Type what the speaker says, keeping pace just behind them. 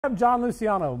I'm John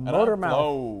Luciano,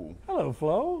 Motormouth. Hello,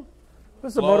 Flo.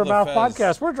 This is a Flo Motormouth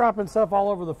podcast. We're dropping stuff all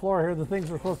over the floor here, the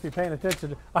things we're supposed to be paying attention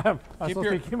to. I'm supposed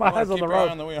to keep my eyes on the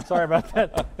road. Sorry about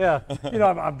that. Yeah, you know,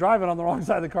 I'm driving on the wrong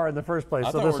side of the car in the first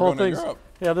place. So this whole thing's,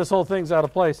 this whole thing's out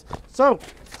of place. So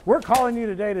we're calling you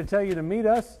today to tell you to meet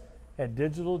us at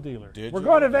Digital Dealer. We're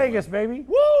going to Vegas, baby.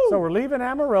 Woo! So we're leaving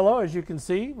Amarillo, as you can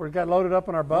see. We've got loaded up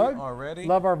in our bug. Already?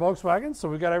 Love our Volkswagen, so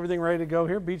we've got everything ready to go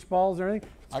here. Beach balls and everything.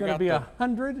 It's going to be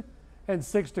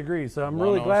 106 degrees. So I'm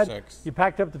really glad you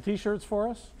packed up the T-shirts for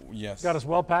us. Yes. Got us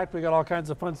well packed. We got all kinds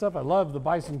of fun stuff. I love the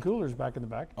Bison coolers back in the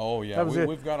back. Oh, yeah.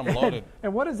 We've got them loaded.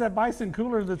 And what is that Bison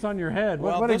cooler that's on your head?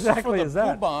 Well, what exactly is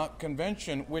that? Poobah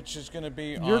convention, which is going to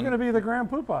be You're going to be the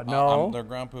Grand Poobah. No. I'm the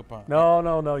Grand Poobah.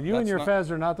 No. You and your Fez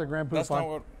are not the Grand Poobah. That's not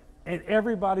what... And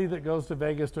everybody that goes to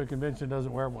Vegas to a convention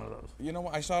doesn't wear one of those. You know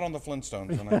what? I saw it on the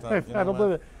Flintstones, and I thought, I don't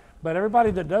believe it. But everybody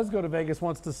that does go to Vegas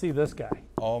wants to see this guy.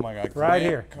 Oh, my God. Right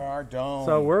here. Cardone.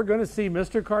 So we're going to see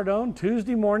Mr. Cardone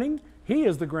Tuesday morning. He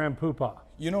is the Grand Poobah.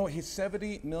 You know, he's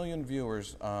 70 million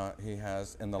viewers he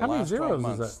has in the How last 12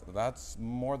 months. Is that? That's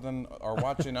more than are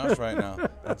watching us right now.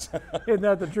 Isn't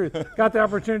that the truth? Got the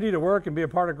opportunity to work and be a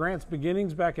part of Grant's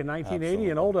beginnings back in 1980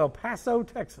 in old El Paso,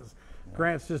 Texas.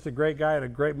 Grant's just a great guy and a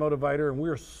great motivator, and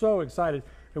we're so excited.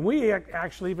 And we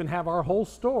actually even have our whole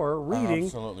store reading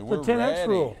the 10X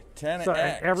rule. 10X. So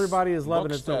everybody is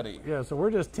loving it. So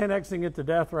we're just 10Xing it to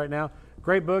death right now.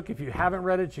 Great book. If you haven't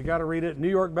read it, you got to read it. New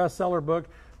York bestseller book.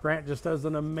 Grant just does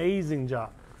an amazing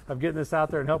job of getting this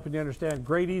out there and helping you understand.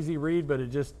 Great, easy read, but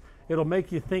it'll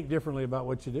make you think differently about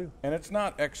what you do. And it's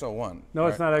not XO1. No,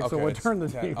 it's not XO1. Okay, turn the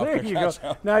thing. There you go.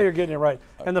 Now you're getting it right.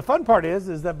 And the fun part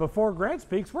is that before Grant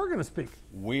speaks, we're going to speak.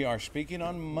 We are speaking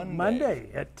on Monday. Monday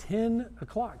at 10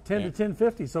 o'clock, 10 to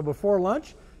 10:50. So before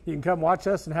lunch, you can come watch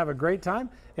us and have a great time.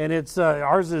 And it's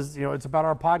ours is, it's about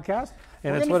our podcast.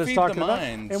 And it's what it's talking about.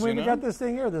 And we've got this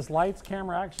thing here, this lights,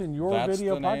 camera, action,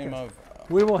 video podcast.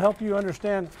 We will help you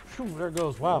understand. There it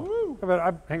goes. Wow.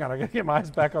 Hang on. I got to get my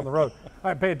eyes back on the road.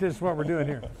 All right, pay attention to what we're doing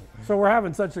here. So we're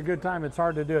having such a good time. It's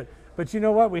hard to do it. But you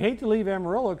know what? We hate to leave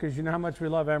Amarillo because you know how much we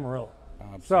love Amarillo.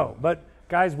 Absolutely. So, but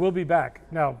guys, we'll be back.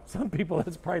 Now, some people,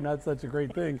 that's probably not such a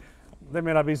great thing. They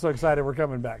may not be so excited we're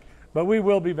coming back. But we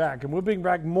will be back. And we'll bring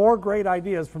back more great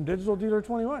ideas from Digital Dealer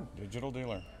 21. Digital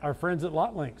Dealer. Our friends at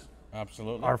Lot Links.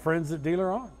 Absolutely. Our friends at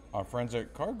Dealer On. Our friends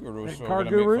at Car Gurus, Car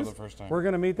Gurus, for the first time. We're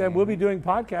going to meet them. We'll be doing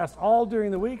podcasts all during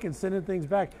the week and sending things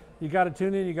back. You got to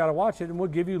tune in, you got to watch it, and we'll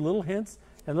give you little hints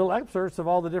and little excerpts of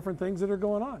all the different things that are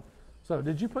going on. So,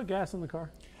 did you put gas in the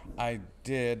car? I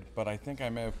did, but I think I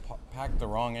may have packed the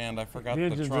wrong end. I forgot the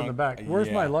engine's trunk. In the back.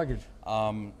 Where's my luggage?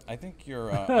 I think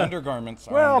your undergarments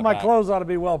are well, in the my back. Clothes ought to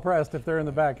be well pressed if they're in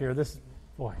the back here.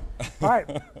 Boy. All right.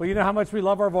 Well, you know how much we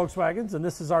love our Volkswagens, and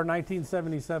this is our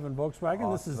 1977 Volkswagen.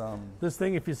 Awesome. This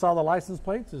thing, if you saw the license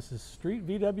plates, this is Street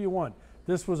VW1.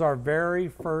 This was our very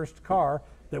first car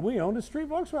that we owned, a Street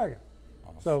Volkswagen.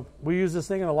 Awesome. So we use this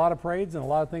thing in a lot of parades and a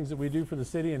lot of things that we do for the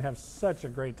city and have such a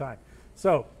great time.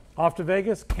 So off to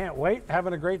Vegas. Can't wait.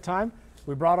 Having a great time.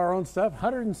 We brought our own stuff.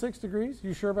 106 degrees.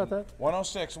 You sure about that?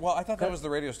 106. Well, I thought that was the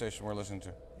radio station we're listening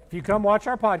to. If you come watch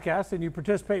our podcast and you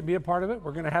participate and be a part of it,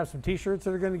 we're going to have some T-shirts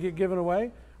that are going to get given away.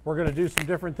 We're going to do some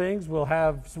different things. We'll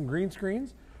have some green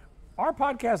screens. Our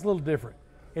podcast is a little different.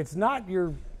 It's not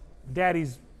your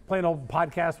daddy's plain old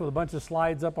podcast with a bunch of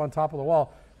slides up on top of the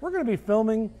wall. We're going to be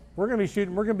filming. We're going to be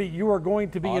shooting. You are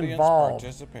going to be involved.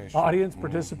 Audience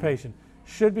participation.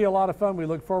 Should be a lot of fun. We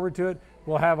look forward to it.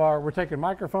 We're taking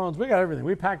microphones. We got everything.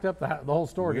 We packed up the whole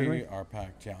store, didn't we? We are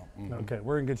packed, yeah. Okay,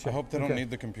 we're in good shape. I hope they don't need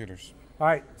the computers. All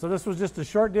right, so this was just a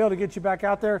short deal to get you back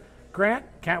out there. Grant,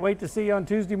 can't wait to see you on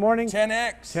Tuesday morning.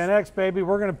 10X. 10X, baby.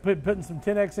 We're going to putting some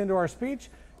 10X into our speech,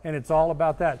 and it's all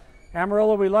about that.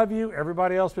 Amarillo, we love you.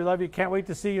 Everybody else, we love you. Can't wait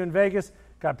to see you in Vegas.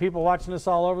 Got people watching us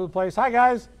all over the place. Hi,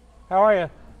 guys. How are you?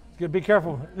 Good. Be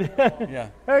careful. Yeah.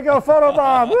 There you go, photo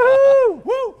bomb. Woo-hoo!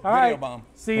 Woo! All right. Video bomb.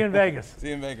 See you in Vegas. See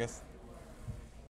you in Vegas.